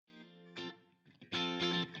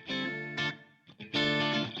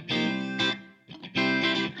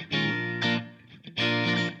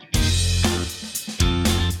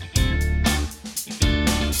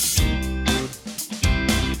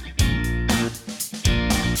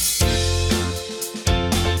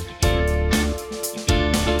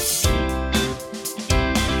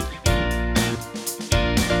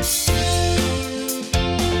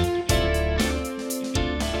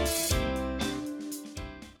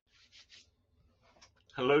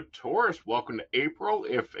Hello, Taurus. Welcome to April.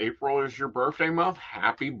 If April is your birthday month,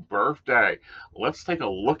 happy birthday. Let's take a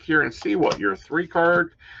look here and see what your three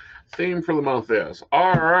card theme for the month is.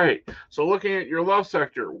 All right. So, looking at your love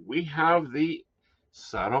sector, we have the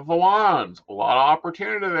Set of Wands. A lot of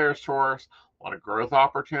opportunity there, Taurus. A lot of growth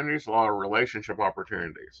opportunities, a lot of relationship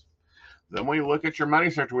opportunities. Then we look at your money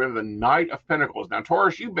sector. We have the Knight of Pentacles. Now,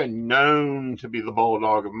 Taurus, you've been known to be the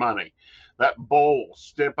bulldog of money. That bull,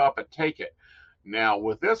 step up and take it. Now,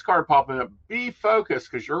 with this card popping up, be focused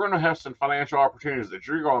because you're going to have some financial opportunities that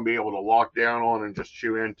you're going to be able to lock down on and just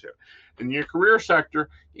chew into. In your career sector,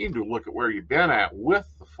 you need to look at where you've been at with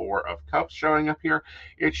the Four of Cups showing up here.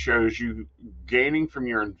 It shows you gaining from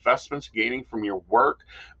your investments, gaining from your work.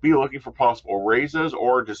 Be looking for possible raises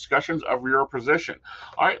or discussions of your position.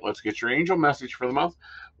 All right, let's get your angel message for the month.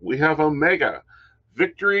 We have Omega.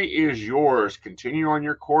 Victory is yours. Continue on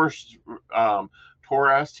your course,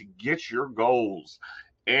 Taurus, to get your goals.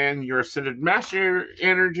 And your Ascended Master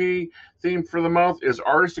energy theme for the month is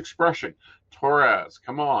artist expression. Taurus,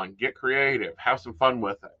 come on, get creative, have some fun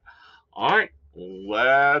with it. All right,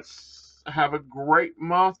 let's have a great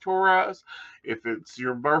month, Taurus. If it's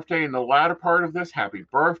your birthday in the latter part of this, happy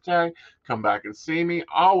birthday. Come back and see me.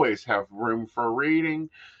 Always have room for reading.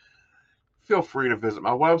 Feel free to visit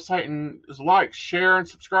my website and like, share, and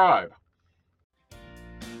subscribe.